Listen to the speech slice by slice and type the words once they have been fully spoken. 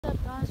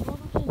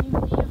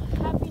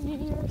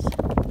New Year's.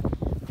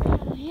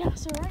 Yeah,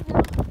 so right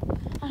now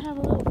I have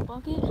a little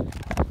bucket,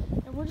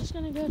 and we're just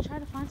gonna go try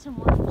to find some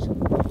worms.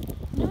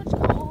 You know it's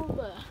cold,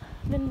 but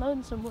I've been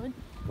loading some wood,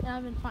 and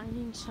I've been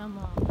finding some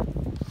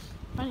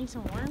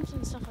worms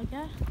and stuff like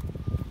that.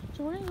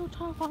 So we're gonna go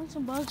try to find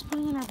some bugs, put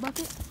them in our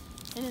bucket,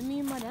 and then me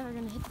and my dad are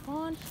gonna hit the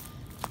pond,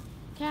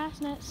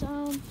 cast net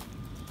some.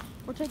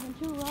 We're taking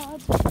 2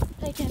 rods,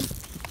 taking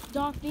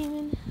Doc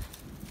Demon,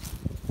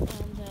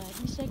 and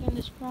he's taking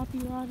this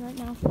crappie rod right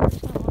now. We're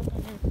just gonna work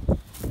on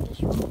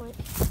this real quick.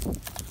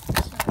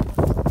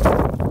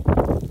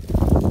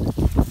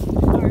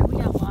 Alright, we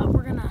got a lot.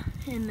 We're gonna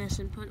end this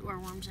and put our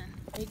worms in.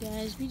 Hey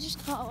guys, we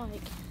just caught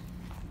like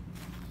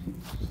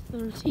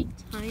 30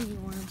 tiny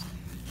worms.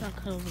 Got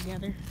cuddled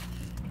together.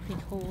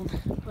 Pretty cold.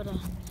 But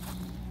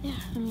yeah,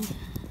 I mean,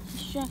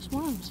 it's Jack's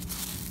worms.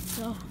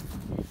 So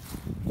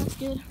that's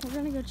good. We're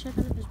gonna go check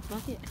out this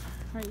bucket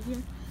right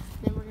here.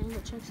 Then we're gonna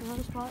go check some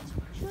other spots.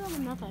 Sure, I'll have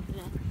enough after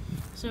that.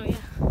 So yeah,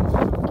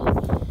 I'll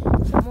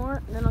get some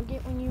more. And then I'll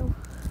get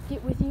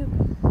with you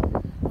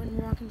when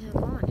we're walking to the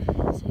pond.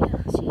 So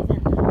yeah, see you then.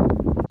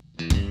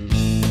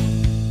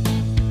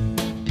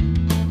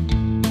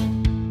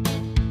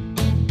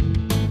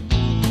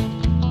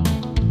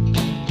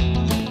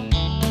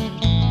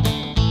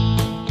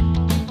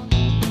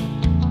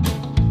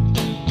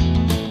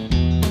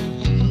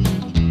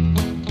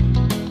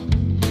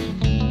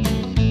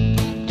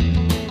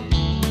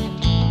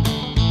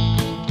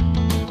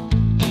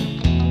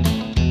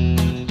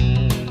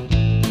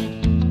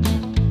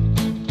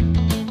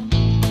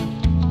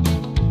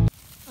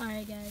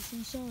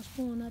 You saw us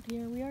pulling up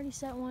here. We already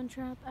set one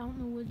trap out in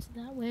the woods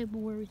that way, but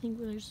where we think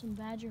there's some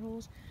badger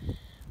holes.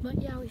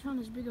 But yeah, we found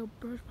this big old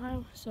brush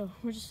pile, so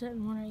we're just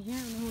setting one right here,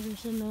 and then we're gonna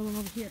set another one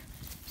over here.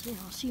 So yeah,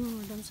 I'll see you when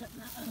we're done setting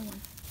that other one.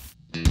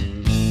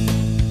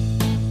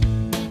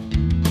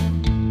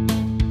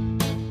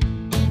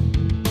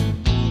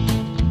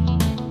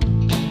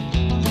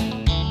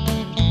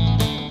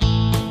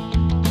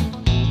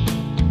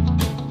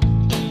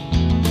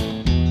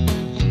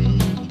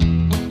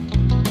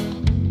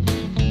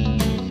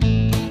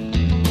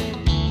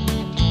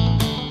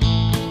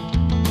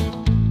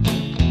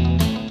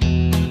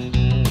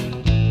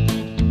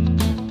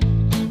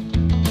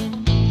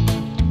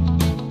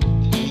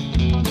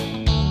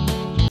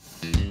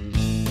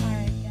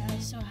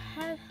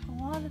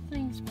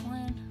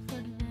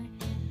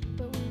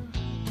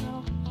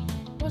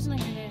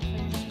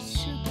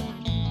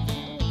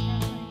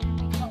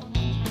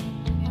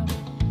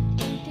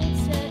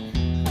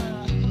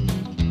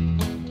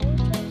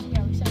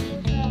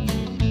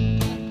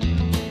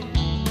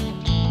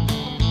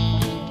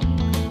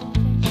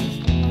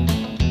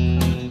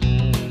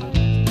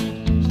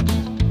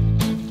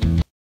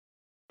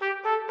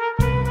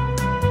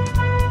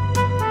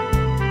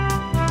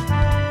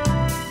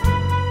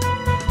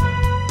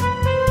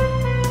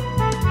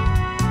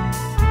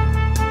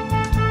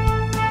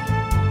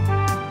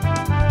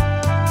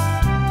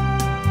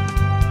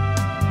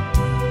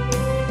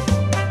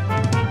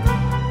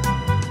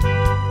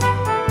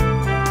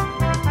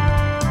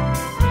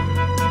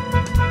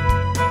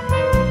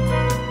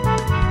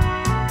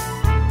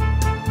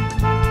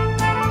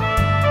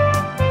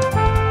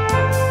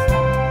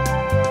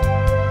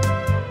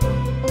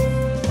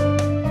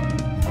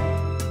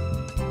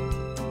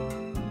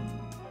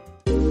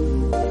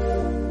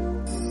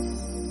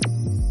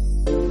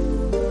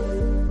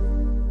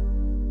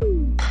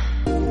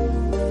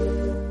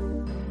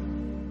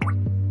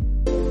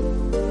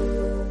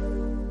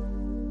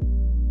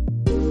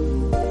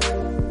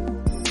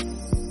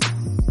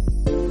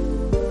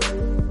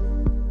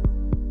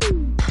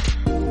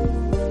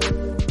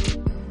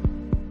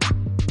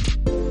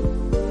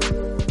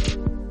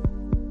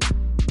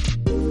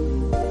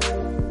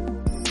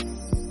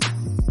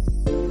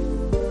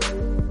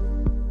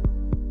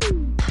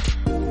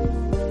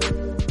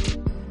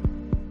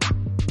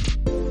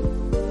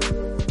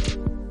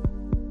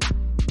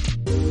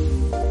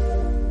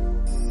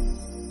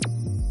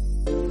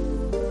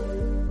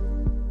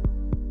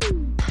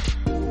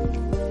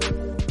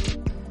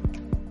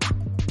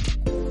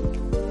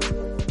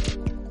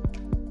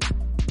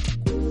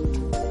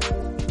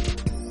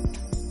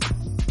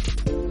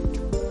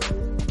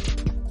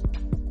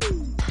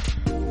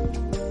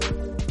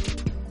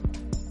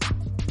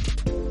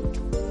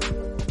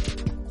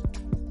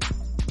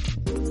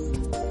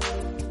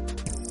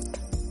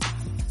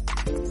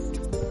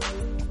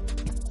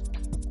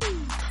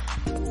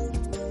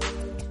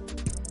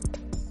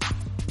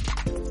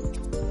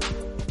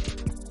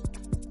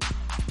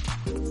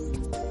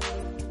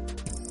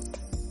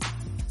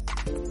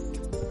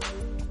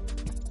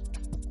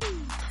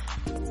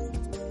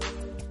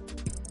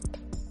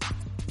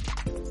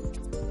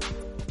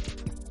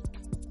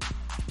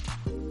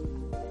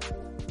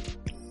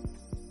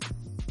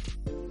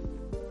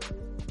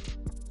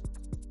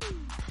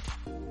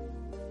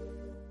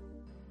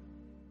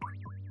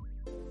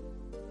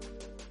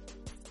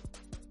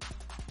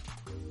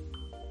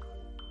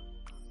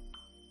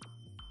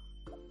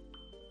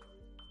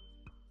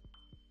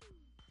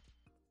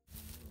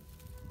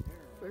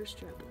 first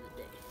trap of the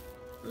day.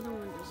 Other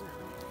one does that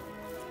one.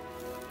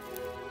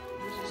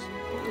 This is a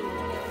little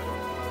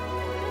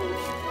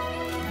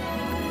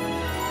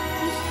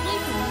He's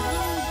sleeping.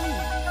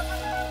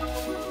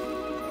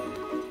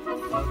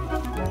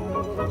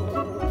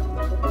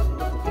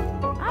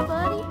 Hi,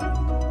 buddy.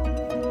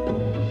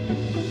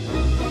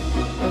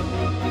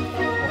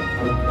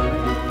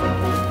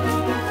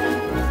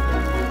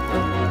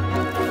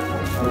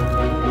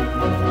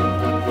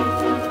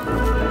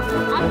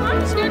 I'm kind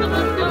of scared to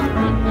let him go.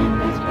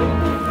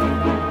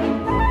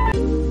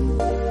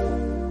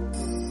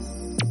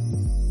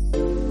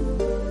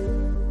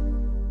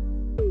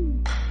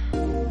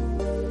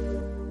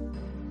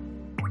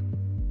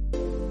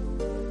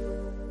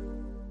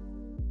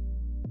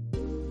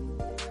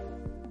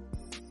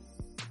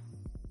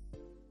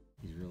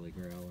 He's really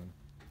growling.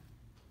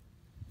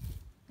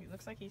 He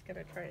looks like he's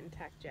gonna try and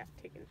attack Jack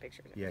taking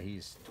pictures of him. Yeah,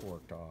 he's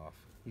torqued off.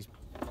 He's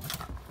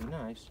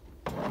nice.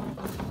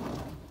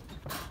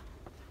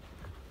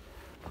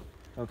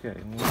 Okay.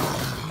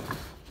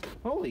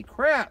 Holy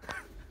crap!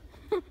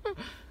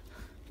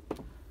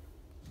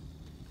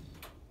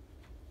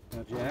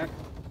 Now, Jack,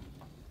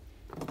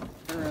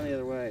 turn around the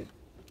other way.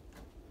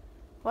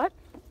 What?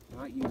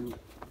 Not you.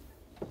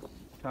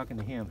 Talking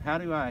to him. How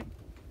do I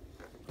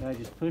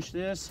just push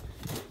this?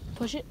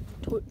 Push it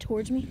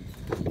towards me.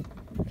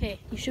 Okay,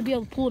 you should be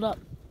able to pull it up.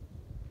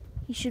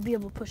 You should be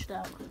able to push it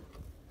out.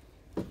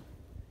 You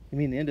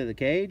mean the end of the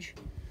cage?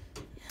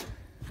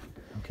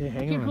 Okay,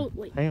 hang on.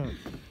 Wait. Hang on.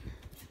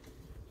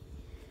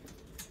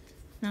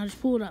 Now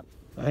just pull it up.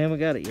 I haven't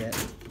got it yet.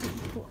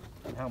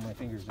 How my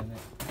fingers in it?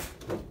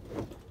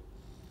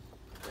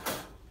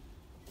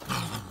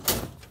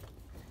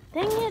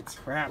 Dang it!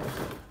 Crap.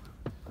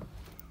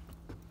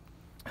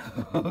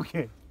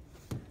 Okay.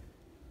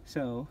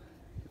 So,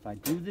 if I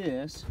do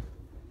this,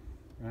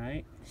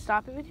 right?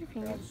 Stop it with your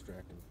fingers.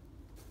 Distracted.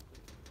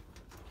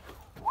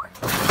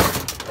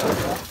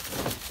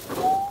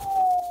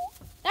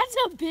 That's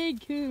a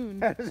big coon.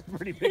 That is a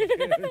pretty big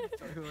coon.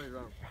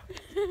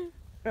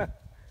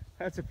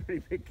 That's a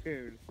pretty big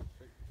coon.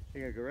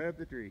 You gotta go right up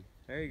the tree.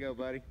 There you go,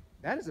 buddy.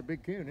 That is a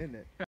big coon, isn't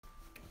it?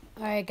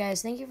 Alright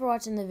guys, thank you for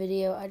watching the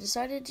video. I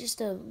decided just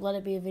to let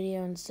it be a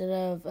video instead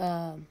of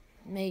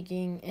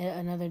making it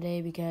another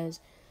day because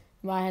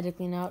I had to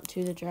clean out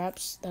 2 of the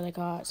traps that I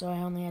caught, so I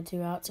only had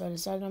 2 out. So I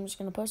decided I'm just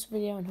going to post a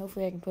video and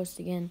hopefully I can post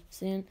it again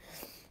soon.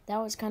 That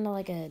was kind of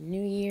like a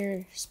New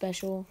Year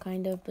special,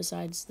 kind of,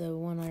 besides the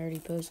one I already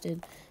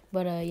posted.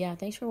 But yeah,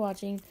 thanks for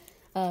watching.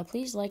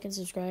 Please like and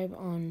subscribe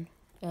on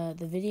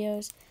the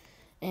videos.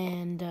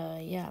 And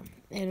yeah,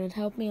 it would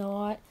help me a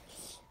lot.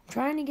 I'm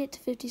trying to get to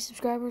 50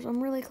 subscribers.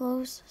 I'm really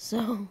close,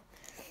 so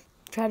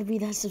try to be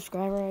that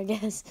subscriber, I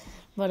guess.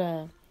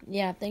 But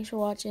yeah, thanks for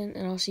watching,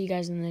 and I'll see you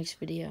guys in the next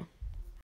video.